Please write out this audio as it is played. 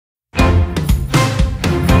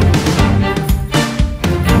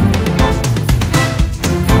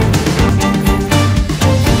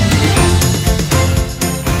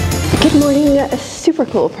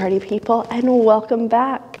Hello party people, and welcome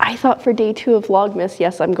back. I thought for day 2 of Vlogmas,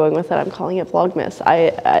 yes, I'm going with it, I'm calling it Vlogmas,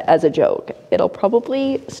 as a joke. It'll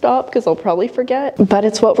probably stop because I'll probably forget, but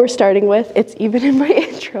it's what we're starting with. It's even in my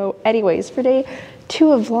intro. Anyways, for day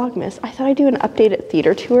 2 of Vlogmas, I thought I'd do an updated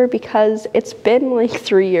theater tour because it's been like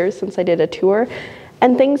 3 years since I did a tour,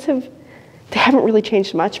 and they haven't really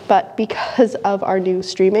changed much, but because of our new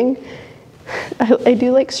streaming, I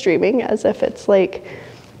do like streaming as if it's like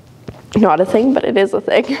not a thing, but it is a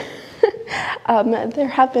thing. There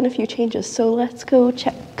have been a few changes, so let's go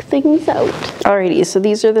check things out. Alrighty, so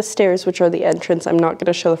these are the stairs, which are the entrance. I'm not going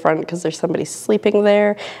to show the front because there's somebody sleeping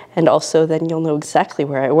there, and also then you'll know exactly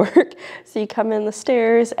where I work. So you come in the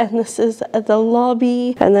stairs, and this is the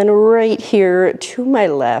lobby, and then right here to my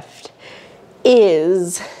left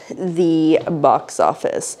is the box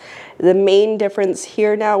office. The main difference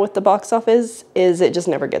here now with the box office is it just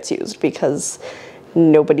never gets used because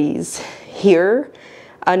nobody's here.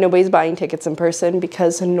 Nobody's buying tickets in person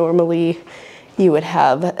because normally you would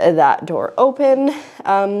have that door open.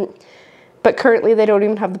 But currently they don't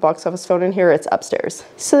even have the box office phone in here, it's upstairs.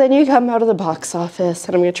 So then you come out of the box office,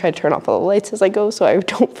 and I'm gonna try to turn off all the lights as I go so I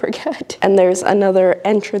don't forget. And there's another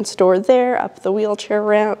entrance door there up the wheelchair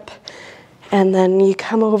ramp. And then you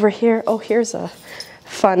come over here, oh, here's a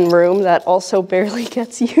fun room that also barely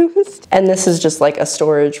gets used. And this is just like a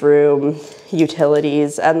storage room,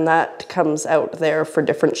 utilities, and that comes out there for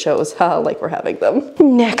different shows, like we're having them.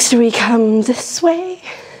 Next we come this way.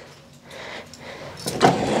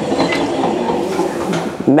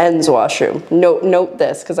 Men's washroom. Note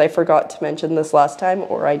this, because I forgot to mention this last time,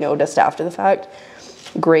 or I noticed after the fact.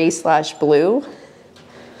 Gray/blue.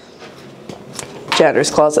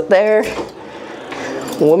 Janitor's closet there.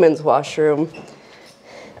 Women's washroom.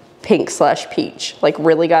 Pink/peach. Like,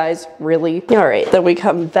 really, guys? Really? All right, then we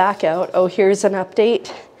come back out. Oh, here's an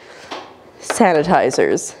update.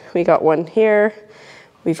 Sanitizers. We got one here.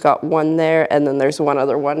 We've got one there, and then there's one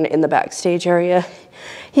other one in the backstage area.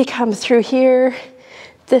 You come through here.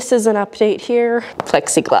 This is an update here.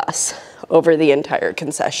 Plexiglass over the entire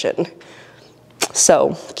concession.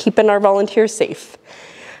 So, keeping our volunteers safe.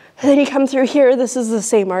 And then you come through here. This is the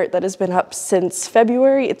same art that has been up since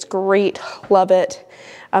February. It's great. Love it.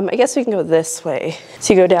 I guess we can go this way.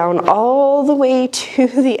 So you go down all the way to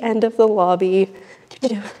the end of the lobby.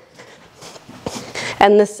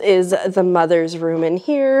 And this is the mother's room in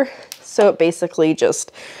here. So it basically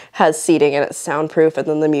just has seating and it's soundproof, and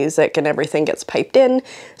then the music and everything gets piped in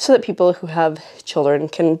so that people who have children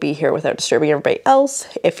can be here without disturbing everybody else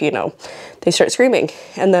if, you know, they start screaming.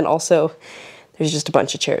 And then also there's just a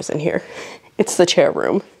bunch of chairs in here. It's the chair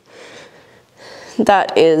room.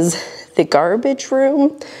 That is the garbage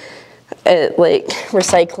room, like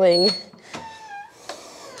recycling,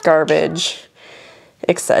 garbage,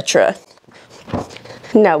 etc.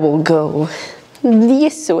 Now we'll go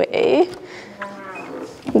this way.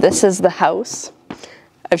 This is the house.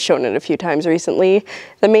 I've shown it a few times recently.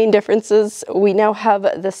 The main difference is we now have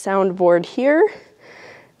the soundboard here.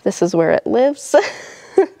 This is where it lives.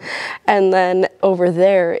 And then over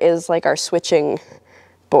there is like our switching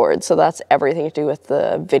board. So that's everything to do with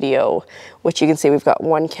the video, which you can see we've got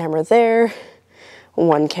one camera there,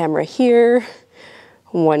 one camera here,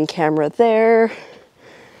 one camera there.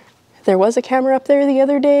 There was a camera up there the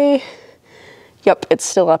other day. Yep, it's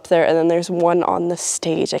still up there. And then there's one on the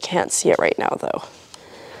stage. I can't see it right now though.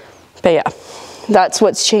 But yeah, that's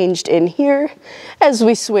what's changed in here as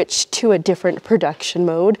we switch to a different production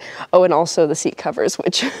mode. Oh, and also the seat covers,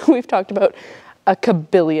 which we've talked about a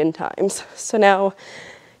kabillion times. So now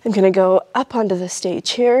I'm gonna go up onto the stage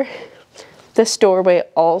here. This doorway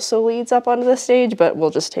also leads up onto the stage, but we'll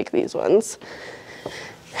just take these ones.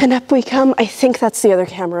 And up we come. I think that's the other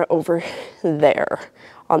camera over there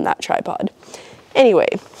on that tripod. Anyway,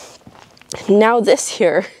 now this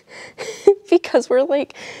here, because we're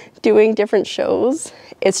like doing different shows,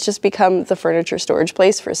 it's just become the furniture storage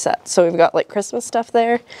place for sets. So we've got like Christmas stuff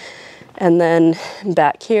there, and then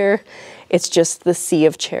back here, it's just the sea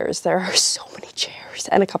of chairs. There are so many chairs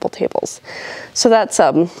and a couple tables. So that's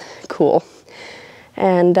cool.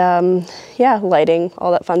 And yeah, lighting,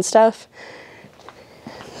 all that fun stuff.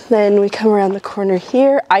 Then we come around the corner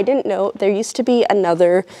here. I didn't know, there used to be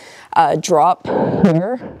another drop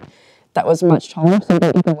here that was much taller, so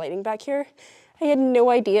the lighting back here. I had no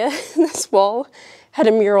idea this wall had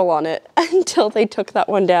a mural on it until they took that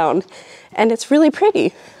one down. And it's really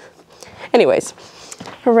pretty. Anyways,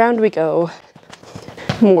 around we go.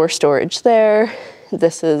 More storage there.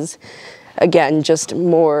 This is, again, just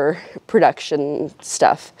more production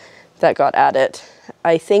stuff that got added.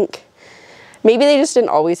 I think maybe they just didn't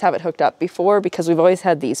always have it hooked up before because we've always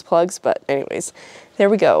had these plugs, but anyways, there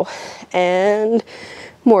we go. And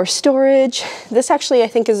more storage. This actually I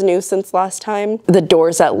think is new since last time. The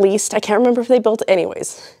doors at least. I can't remember if they built,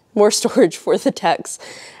 anyways. More storage for the techs.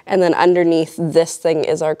 And then underneath this thing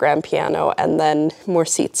is our grand piano, and then more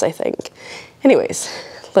seats, I think. Anyways,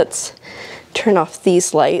 let's turn off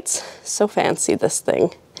these lights. So fancy, this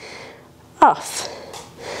thing. Off.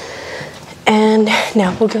 And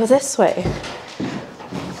now we'll go this way.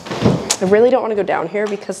 I really don't want to go down here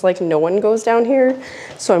because like no one goes down here.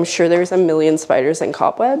 So I'm sure there's a million spiders and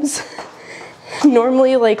cobwebs.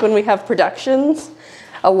 Normally, like when we have productions,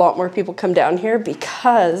 a lot more people come down here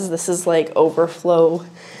because this is like overflow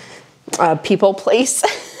people place.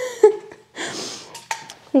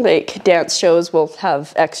 Like dance shows will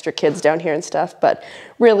have extra kids down here and stuff, but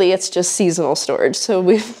really it's just seasonal storage. So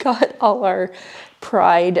we've got all our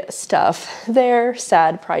Pride stuff there.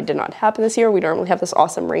 Sad Pride did not happen this year. We normally have this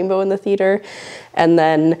awesome rainbow in the theater. And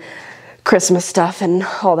then Christmas stuff and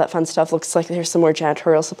all that fun stuff. Looks like there's some more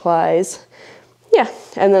janitorial supplies. Yeah,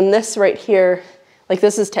 and then this right here, like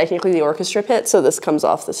this is technically the orchestra pit, so this comes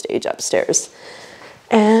off the stage upstairs.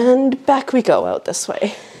 And back we go out this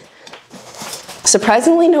way.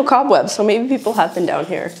 Surprisingly no cobwebs, so maybe people have been down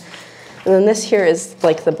here. And then this here is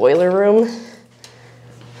like the boiler room.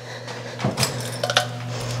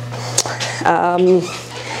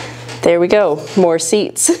 There we go, more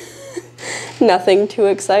seats. Nothing too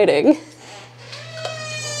exciting.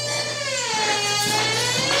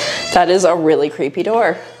 That is a really creepy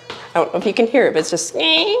door. I don't know if you can hear it, but it's just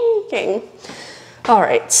squeaking. All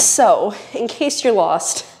right, so in case you're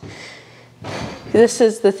lost, this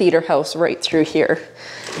is the theater house right through here.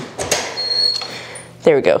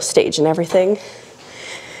 There we go, stage and everything.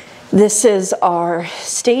 This is our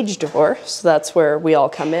stage door, so that's where we all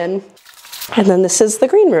come in. And then this is the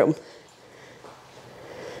green room.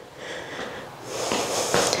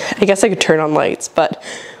 I guess I could turn on lights, but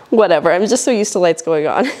whatever. I'm just so used to lights going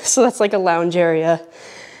on. So that's like a lounge area,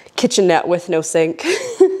 kitchenette with no sink.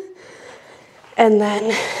 And then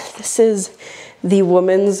this is the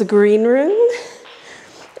woman's green room.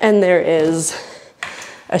 And there is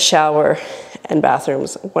a shower and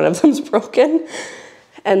bathrooms. One of them's broken.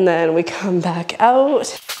 And then we come back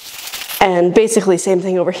out. And basically same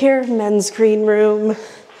thing over here, men's green room.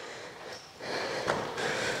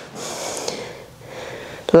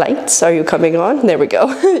 Lights, are you coming on? There we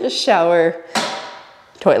go. Shower,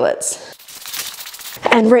 toilets.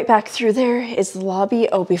 And right back through there is the lobby.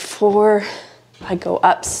 Oh, before I go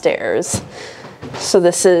upstairs. So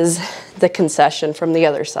this is the concession from the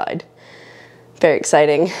other side. Very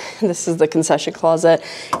exciting. This is the concession closet.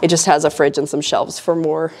 It just has a fridge and some shelves for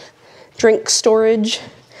more drink storage.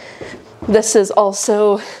 This is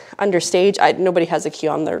also under stage. Nobody has a key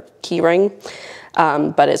on their key ring,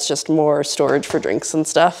 but it's just more storage for drinks and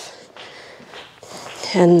stuff.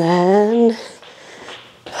 And then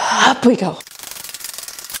up we go.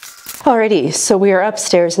 Alrighty, so we are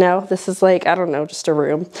upstairs now. This is like, I don't know, just a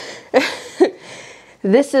room.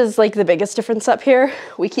 This is like the biggest difference up here.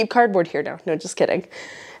 We keep cardboard here now. No, just kidding.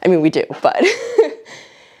 I mean, we do, but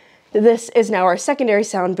this is now our secondary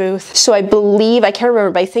sound booth. So I believe, I can't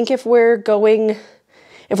remember, but I think if we're doing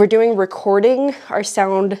recording, our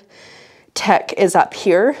sound tech is up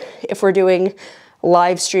here. If we're doing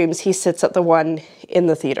live streams, he sits at the one in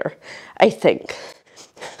the theater, I think.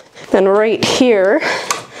 Then right here,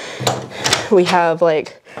 we have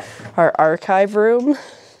like our archive room.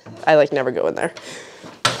 I like never go in there.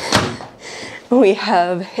 We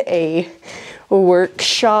have a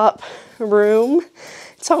workshop room.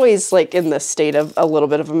 It's always like in this state of a little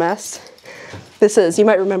bit of a mess. This is, you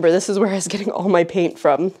might remember, this is where I was getting all my paint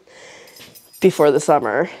from before the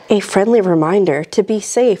summer. A friendly reminder to be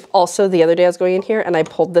safe. Also, the other day I was going in here and I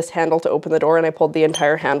pulled this handle to open the door and I pulled the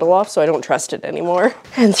entire handle off, so I don't trust it anymore.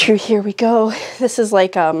 And through here we go. This is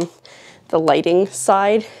like the lighting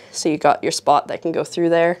side. So you got your spot that can go through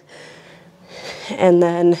there. And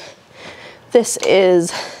then this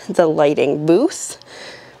is the lighting booth.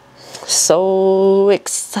 So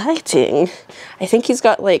exciting. I think he's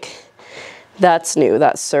got like, that's new,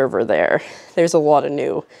 that server there. There's a lot of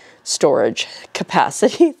new storage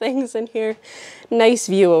capacity things in here. Nice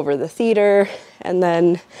view over the theater, and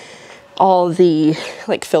then all the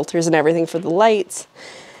like filters and everything for the lights.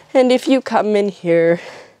 And if you come in here,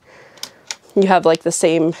 you have like the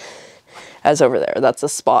same as over there. That's a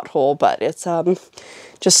spot hole, but it's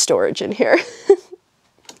just storage in here.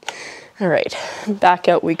 All right, back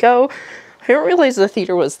out we go. I didn't realize the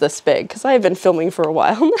theater was this big because I've been filming for a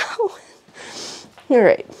while now. All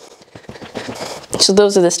right, so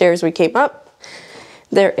those are the stairs we came up.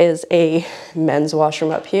 There is a men's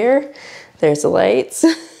washroom up here. There's the lights.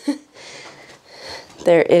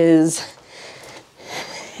 There is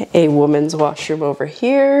a woman's washroom over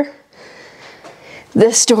here.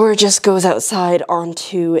 This door just goes outside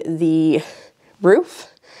onto the roof.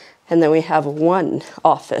 And then we have 1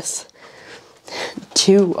 office,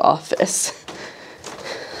 2 office,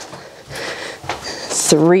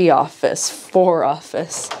 3 office, 4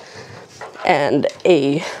 office, and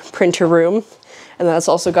a printer room. And that's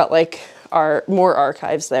also got like more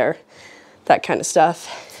archives there, that kind of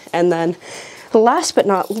stuff. And then last but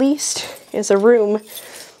not least is a room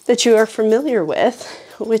that you are familiar with,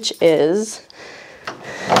 which is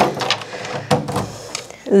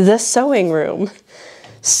the sewing room.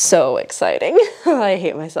 So exciting. I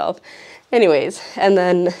hate myself. Anyways, and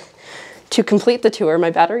then to complete the tour,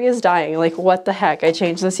 my battery is dying. Like, what the heck? I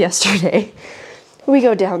changed this yesterday. We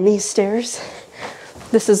go down these stairs.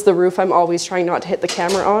 This is the roof I'm always trying not to hit the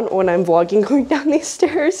camera on when I'm vlogging going down these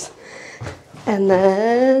stairs. And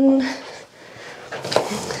then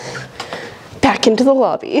back into the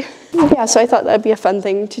lobby. Yeah, so I thought that'd be a fun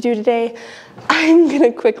thing to do today. I'm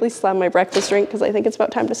gonna quickly slam my breakfast drink because I think it's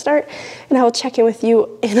about time to start, and I will check in with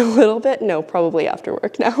you in a little bit. No, probably after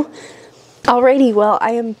work now. Alrighty, well,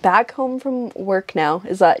 I am back home from work now.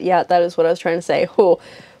 Yeah, that is what I was trying to say. Oh,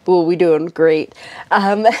 we doing great.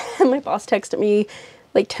 My boss texted me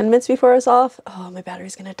like 10 minutes before I was off. Oh, my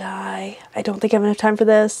battery's gonna die. I don't think I have enough time for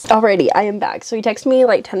this. Alrighty, I am back. So he texted me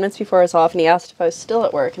like 10 minutes before I was off, and he asked if I was still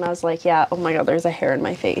at work, and I was like, yeah. Oh my god, there's a hair in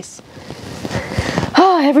my face.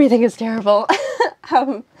 Oh, everything is terrible.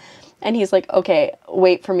 And he's like, okay,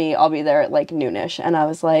 wait for me. I'll be there at like noonish. And I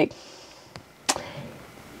was like,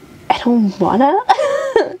 I don't wanna.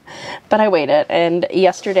 But I waited, and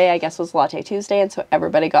yesterday I guess was Latte Tuesday, and so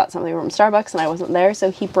everybody got something from Starbucks and I wasn't there,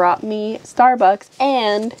 so he brought me Starbucks,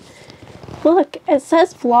 and look, it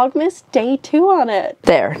says Vlogmas Day 2 on it.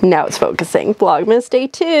 There, now it's focusing. Vlogmas Day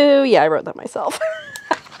 2. Yeah, I wrote that myself.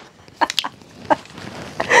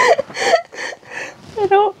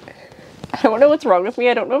 I don't know what's wrong with me.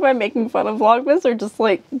 I don't know if I'm making fun of Vlogmas or just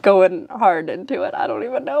like going hard into it. I don't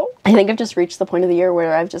even know. I think I've just reached the point of the year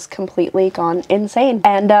where I've just completely gone insane,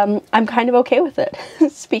 and I'm kind of okay with it.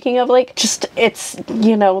 Speaking of like, just, it's,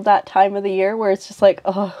 you know, that time of the year where it's just like,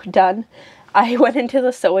 oh, done. I went into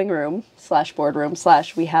the sewing room slash boardroom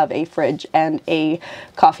slash we have a fridge and a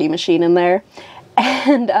coffee machine in there,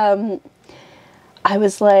 and I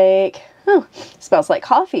was like, oh, smells like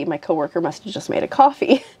coffee. My coworker must have just made a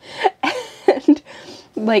coffee. And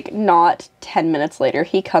like not 10 minutes later,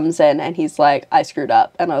 he comes in and he's like, I screwed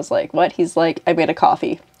up. And I was like, what? He's like, I made a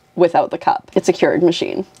coffee without the cup. It's a Keurig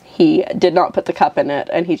machine. He did not put the cup in it,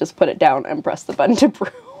 and he just put it down and pressed the button to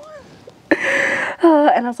brew.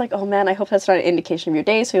 And I was like, oh man, I hope that's not an indication of your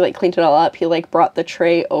day. So he like cleaned it all up. He like brought the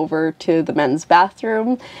tray over to the men's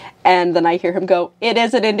bathroom, and then I hear him go, it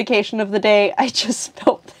is an indication of the day. I just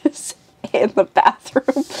spilled this in the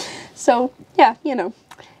bathroom. So yeah, you know,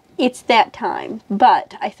 it's that time.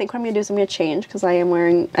 But I think what I'm gonna do is I'm gonna change, because I am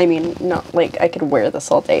wearing, I mean, not like I could wear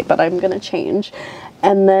this all day, but I'm gonna change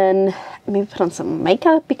and then maybe put on some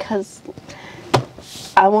makeup, because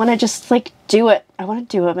I want to just like do it. I want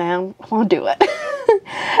to do it, man. I want to do it.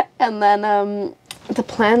 And then the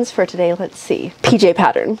plans for today, let's see. PJ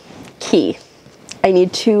pattern, key. I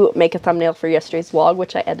need to make a thumbnail for yesterday's vlog,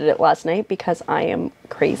 which I edited last night because I am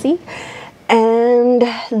crazy. And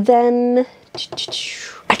then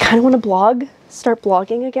I kind of want to blog, start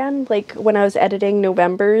blogging again. Like when I was editing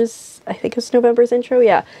November's, I think it was November's intro.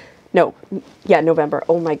 Yeah. No, yeah, November.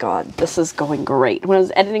 Oh my god, this is going great. When I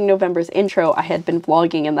was editing November's intro, I had been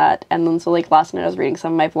vlogging in that, and then so like last night I was reading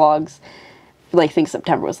some of my vlogs. Like I think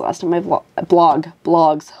September was the last time I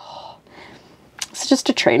blogs. It's just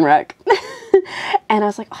a train wreck. And I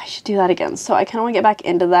was like, oh, I should do that again. So I kind of want to get back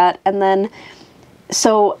into that. And then,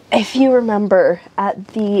 so if you remember at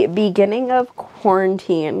the beginning of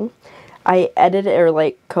quarantine, I edited, or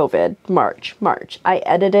like COVID, March, I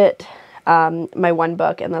edited my one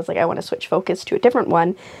book, and I was like, I want to switch focus to a different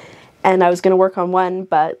one, and I was going to work on one,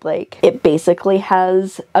 but like it basically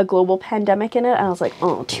has a global pandemic in it, and I was like,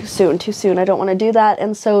 oh, too soon, I don't want to do that.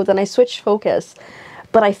 And so then I switched focus,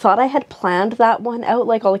 but I thought I had planned that one out,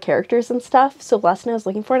 like all the characters and stuff. So last night I was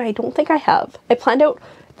looking for it, and I don't think I have. I planned out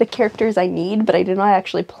the characters I need, but I did not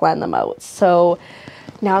actually plan them out. So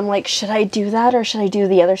now I'm like, should I do that, or should I do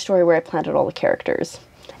the other story where I planned out all the characters?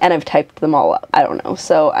 And I've typed them all up. I don't know.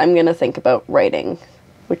 So I'm going to think about writing,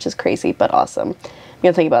 which is crazy, but awesome. I'm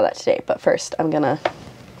going to think about that today. But first, I'm going to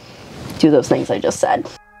do those things I just said.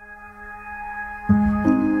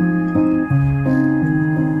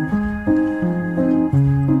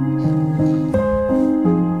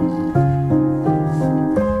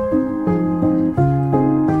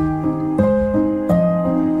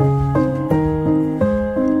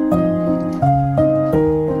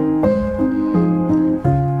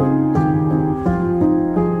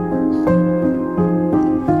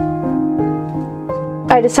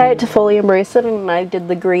 decided to fully embrace it, and I did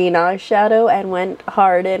the green eyeshadow and went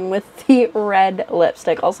hard in with the red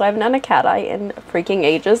lipstick. Also, I haven't done a cat eye in freaking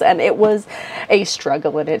ages, and it was a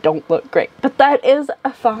struggle and it don't look great. But that is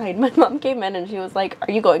fine. My mom came in and she was like,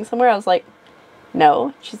 "Are you going somewhere?" I was like,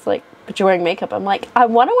 "No." She's like, "But you're wearing makeup." I'm like, "I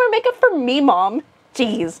want to wear makeup for me, Mom."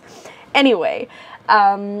 Jeez. Anyway,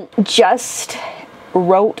 just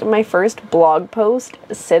wrote my first blog post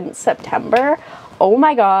since September. Oh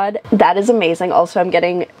my god, that is amazing. Also, I'm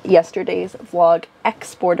getting yesterday's vlog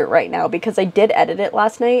exported right now because I did edit it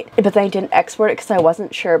last night, but then I didn't export it because I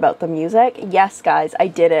wasn't sure about the music. Yes, guys, I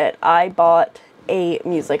did it. I bought a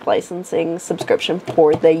music licensing subscription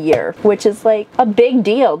for the year, which is like a big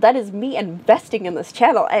deal. That is me investing in this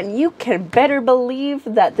channel, and you can better believe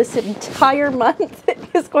that this entire month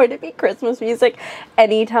is going to be Christmas music.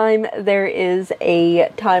 Anytime there is a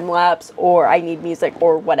time lapse or I need music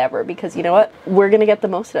or whatever, because you know what, we're gonna get the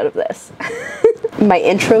most out of this. My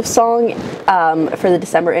intro song for the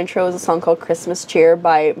December intro is a song called Christmas Cheer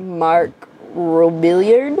by Mark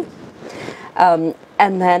Robilliard.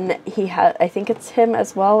 And then he had, I think it's him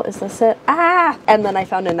as well. Is this it? Ah! And then I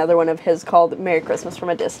found another one of his called Merry Christmas from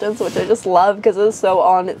a Distance, which I just love because it's so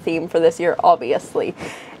on theme for this year, obviously.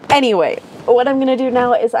 Anyway, what I'm gonna do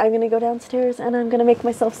now is I'm gonna go downstairs and I'm gonna make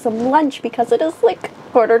myself some lunch because it is like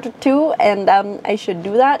 1:45 and I should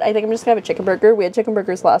do that. I think I'm just gonna have a chicken burger. We had chicken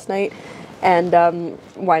burgers last night and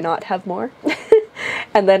why not have more?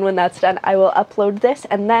 And then when that's done, I will upload this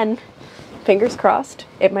and then fingers crossed,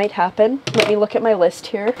 it might happen. Let me look at my list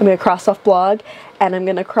here. I'm gonna cross off blog and I'm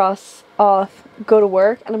gonna cross off go to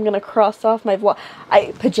work and I'm gonna cross off my vlog.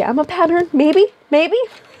 Pajama pattern, maybe?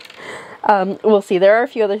 We'll see. There are a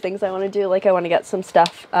few other things I want to do, like I want to get some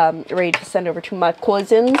stuff ready to send over to my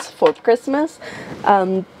cousins for Christmas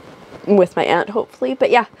with my aunt hopefully. But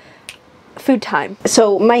yeah, food time.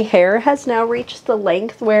 So my hair has now reached the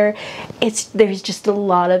length where there's just a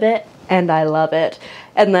lot of it and I love it.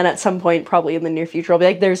 And then at some point, probably in the near future, I'll be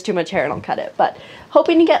like, there's too much hair and I'll cut it. But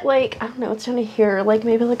hoping to get like, I don't know, it's down to here, like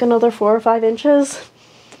maybe like another 4 or 5 inches.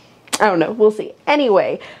 I don't know, we'll see.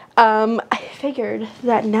 Anyway, I figured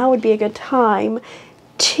that now would be a good time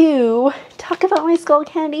to talk about my Skull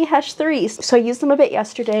Candy Hesh 3s. So I used them a bit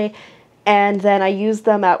yesterday and then I used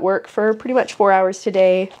them at work for pretty much 4 hours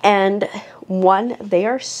today. And one, they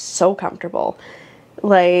are so comfortable.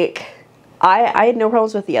 Like, I had no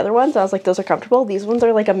problems with the other ones. I was like, those are comfortable. These ones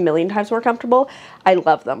are like a million times more comfortable. I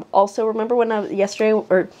love them. Also, remember when I was yesterday,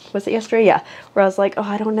 or was it yesterday? Yeah. Where I was like, oh,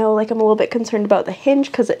 I don't know. Like, I'm a little bit concerned about the hinge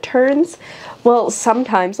because it turns. Well,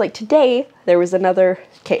 sometimes, like today, there was another,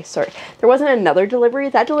 okay, sorry. There wasn't another delivery.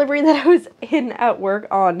 That delivery that I was in at work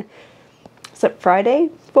on, was it Friday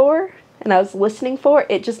for? And I was listening for,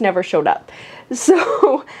 it just never showed up.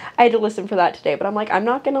 So I had to listen for that today, but I'm like, I'm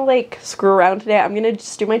not gonna like screw around today. I'm gonna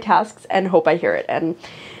just do my tasks and hope I hear it. And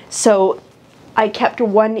so I kept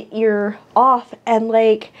one ear off and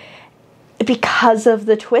like, because of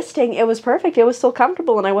the twisting, it was perfect. It was still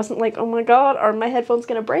comfortable and I wasn't like, oh my god, are my headphones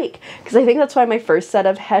gonna break? Because I think that's why my first set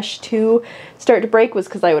of Hesh 2 started to break, was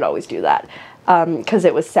because I would always do that. Because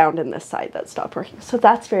it was sound in this side that stopped working. So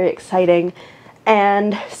that's very exciting.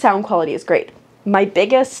 And sound quality is great. My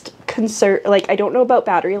biggest concern, like I don't know about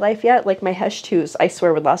battery life yet, like my Hesh 2s I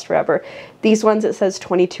swear would last forever. These ones it says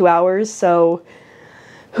 22 hours, so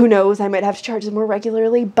who knows, I might have to charge them more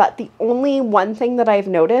regularly. But the only one thing that I've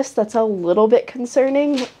noticed that's a little bit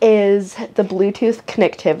concerning is the Bluetooth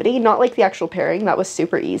connectivity. Not like the actual pairing, that was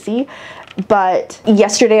super easy. But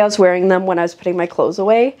yesterday I was wearing them when I was putting my clothes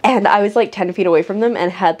away and I was like 10 feet away from them and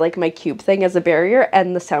had like my cube thing as a barrier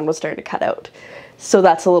and the sound was starting to cut out. So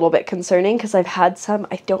that's a little bit concerning because I've had some,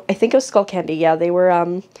 I think it was Skull Candy. Yeah, they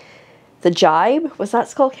were the Jibe, was that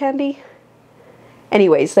Skull Candy?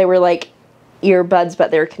 Anyways, they were like earbuds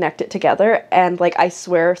but they were connected together and like I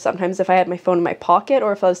swear sometimes if I had my phone in my pocket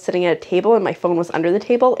or if I was sitting at a table and my phone was under the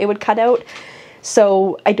table, it would cut out.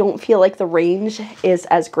 So I don't feel like the range is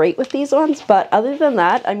as great with these ones, but other than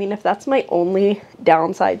that, I mean, if that's my only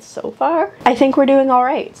downside so far, I think we're doing all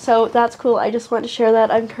right. So that's cool. I just want to share that.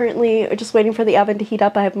 I'm currently just waiting for the oven to heat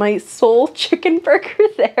up. I have my soul chicken burger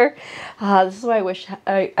there. This is why I wish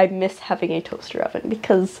I miss having a toaster oven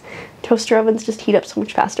because toaster ovens just heat up so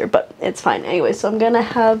much faster, but it's fine. Anyway, so I'm gonna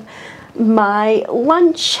have my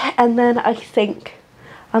lunch and then I think,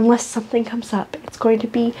 unless something comes up, it's going to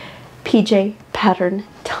be PJ pattern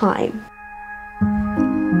time.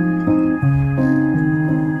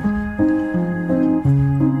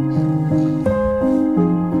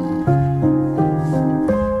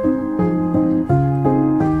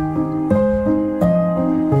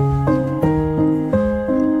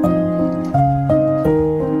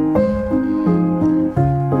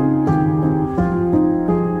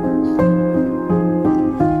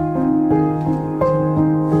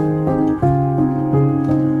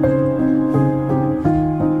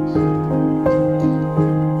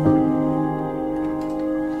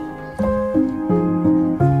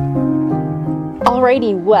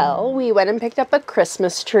 Well, we went and picked up a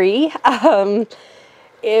Christmas tree.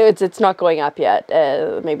 It's not going up yet.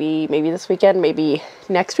 Maybe this weekend, maybe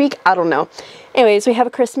next week. I don't know. Anyways, we have a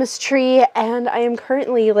Christmas tree, and I am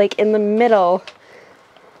currently like in the middle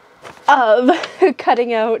of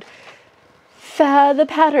cutting out the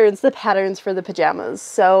patterns for the pajamas.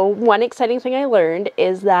 So one exciting thing I learned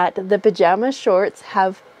is that the pajama shorts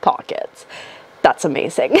have pockets. That's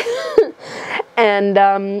amazing. And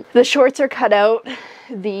the shorts are cut out.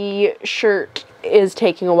 The shirt is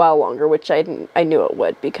taking a while longer, which I knew it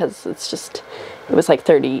would, because it was like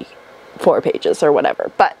 34 pages or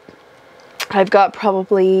whatever. But I've got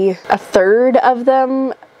probably a third of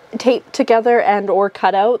them taped together and or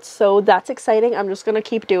cut out, so that's exciting. I'm just gonna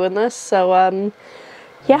keep doing this. So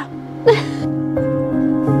yeah.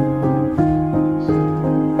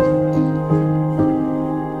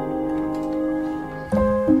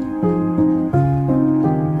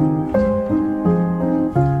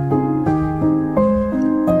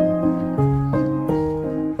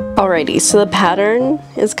 Alrighty, so the pattern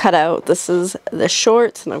is cut out. This is the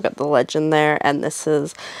shorts, and I've got the legend there, and it's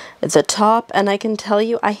a top, and I can tell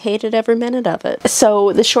you I hated every minute of it.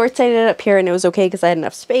 So the shorts I ended up here, and it was okay because I had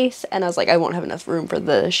enough space, and I was like, I won't have enough room for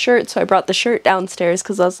the shirt, so I brought the shirt downstairs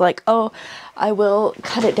because I was like, oh, I will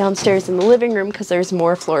cut it downstairs in the living room because there's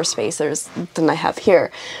more floor space than I have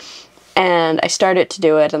here. And I started to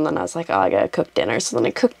do it, and then I was like, oh, I gotta cook dinner. So then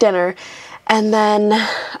I cooked dinner. And then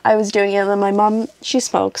I was doing it, and then my mom, she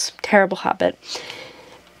smokes, terrible habit.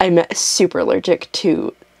 I'm super allergic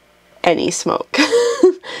to any smoke.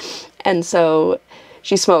 And so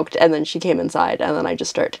she smoked, and then she came inside, and then I just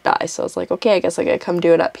started to die. So I was like, okay, I guess I gotta come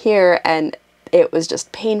do it up here. And it was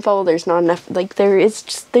just painful. There's not enough, like there's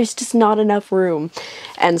just not enough room.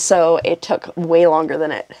 And so it took way longer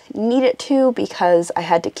than it needed to, because I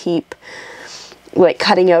had to keep like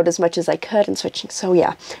cutting out as much as I could and switching. So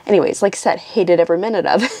yeah, anyways, like I said, hated every minute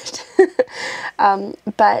of it.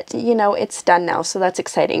 But you know, it's done now, so that's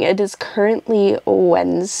exciting. It is currently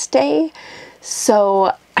Wednesday,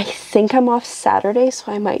 so I think I'm off Saturday,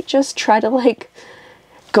 so I might just try to like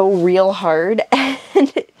go real hard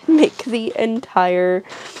and make the entire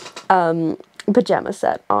pajama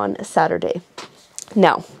set on Saturday.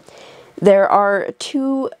 Now, there are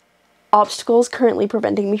two obstacles currently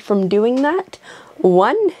preventing me from doing that.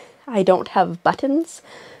 One, I don't have buttons,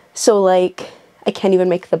 so like I can't even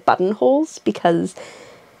make the buttonholes, because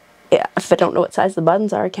yeah, if I don't know what size the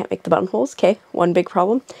buttons are, I can't make the buttonholes. Okay, one big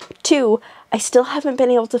problem. Two, I still haven't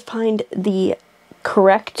been able to find the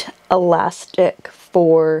correct elastic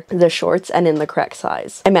for the shorts and in the correct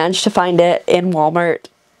size. I managed to find it in Walmart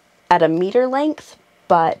at a meter length,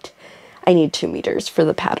 but I need 2 meters for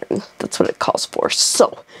the pattern. That's what it calls for,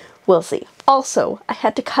 so we'll see. Also, I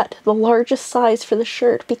had to cut the largest size for the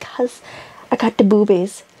shirt because I got the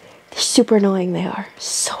boobies. They're super annoying, they are.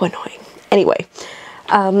 So annoying. Anyway,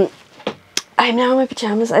 I'm now in my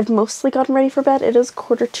pajamas. I've mostly gotten ready for bed. It is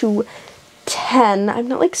 9:45. I'm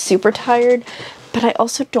not like super tired, but I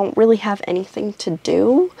also don't really have anything to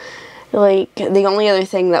do. Like, the only other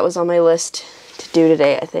thing that was on my list to do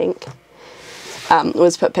today, I think,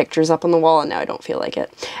 was put pictures up on the wall, and now I don't feel like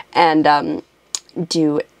it. And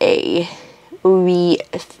do a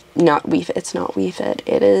it's not Wii Fit,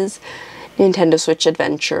 it is Nintendo Switch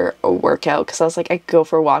Adventure workout, because I was like, I could go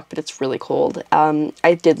for a walk, but it's really cold.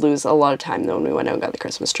 I did lose a lot of time though when we went out and got the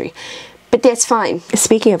Christmas tree, but that's fine.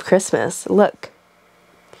 Speaking of Christmas, look,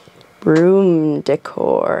 room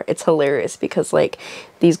decor. It's hilarious because like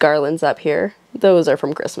these garlands up here, those are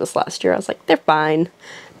from Christmas last year. I was like, they're fine.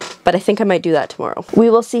 But I think I might do that tomorrow. We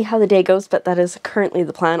will see how the day goes, but that is currently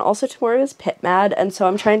the plan. Also, tomorrow is Pit Mad, and so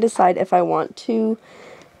I'm trying to decide if I want to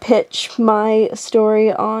pitch my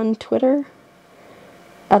story on Twitter.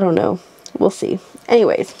 I don't know. We'll see.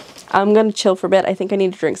 Anyways, I'm gonna chill for a bit. I think I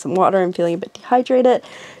need to drink some water. I'm feeling a bit dehydrated.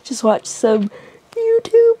 Just watch some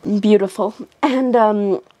YouTube. Beautiful. And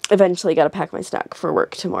eventually gotta pack my snack for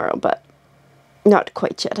work tomorrow, but not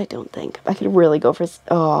quite yet, I don't think. I could really go for,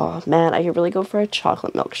 oh man, I could really go for a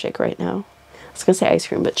chocolate milkshake right now. I was gonna say ice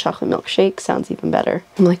cream, but chocolate milkshake sounds even better.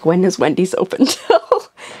 I'm like, when is Wendy's open till?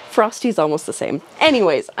 Frosty's almost the same.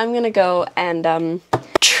 Anyways, I'm gonna go and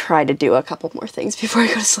try to do a couple more things before I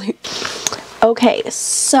go to sleep. Okay,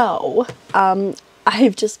 so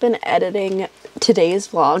I've just been editing today's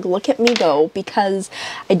vlog. Look at me go, because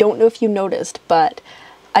I don't know if you noticed, but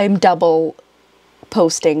I'm double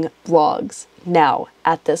posting vlogs now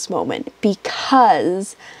at this moment,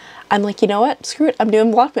 because I'm like, you know what, screw it, I'm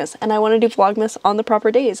doing Vlogmas, and I want to do Vlogmas on the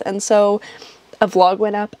proper days. And so a vlog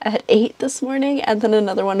went up at 8 this morning, and then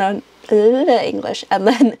another one on English, and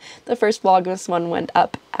then the first Vlogmas one went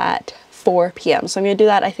up at 4 p.m. So I'm gonna do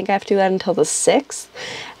that. I think I have to do that until the 6th,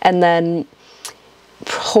 and then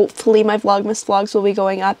hopefully my Vlogmas vlogs will be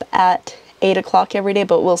going up at 8 o'clock every day,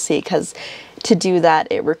 but we'll see, because to do that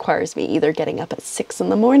it requires me either getting up at 6 in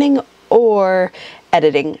the morning or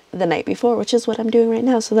editing the night before, which is what I'm doing right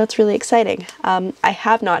now, so that's really exciting. I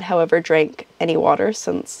have not, however, drank any water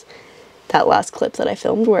since that last clip that I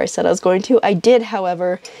filmed where I said I was going to. I did,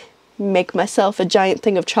 however, make myself a giant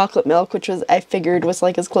thing of chocolate milk, which was, I figured, was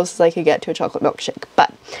like as close as I could get to a chocolate milkshake,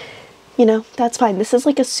 but you know, that's fine. This is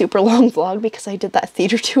like a super long vlog because I did that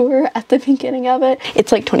theater tour at the beginning of it.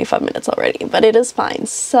 It's like 25 minutes already, but it is fine.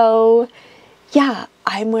 So yeah,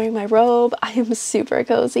 I'm wearing my robe. I am super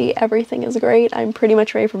cozy. Everything is great. I'm pretty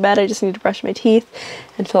much ready for bed. I just need to brush my teeth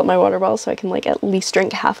and fill up my water bottle so I can like at least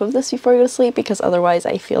drink half of this before I go to sleep, because otherwise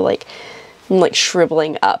I feel like I'm like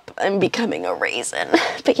shriveling up and becoming a raisin.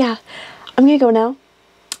 But yeah, I'm gonna go now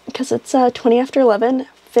because it's 20 after 11.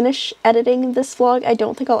 Finish editing this vlog. I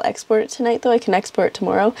don't think I'll export it tonight though. I can export it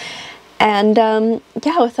tomorrow. And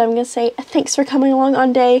yeah, with that I'm gonna say thanks for coming along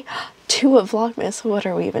on day 2 of Vlogmas. What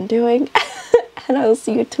are we even doing? And I will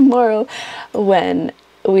see you tomorrow when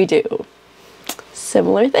we do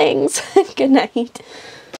similar things. Good night.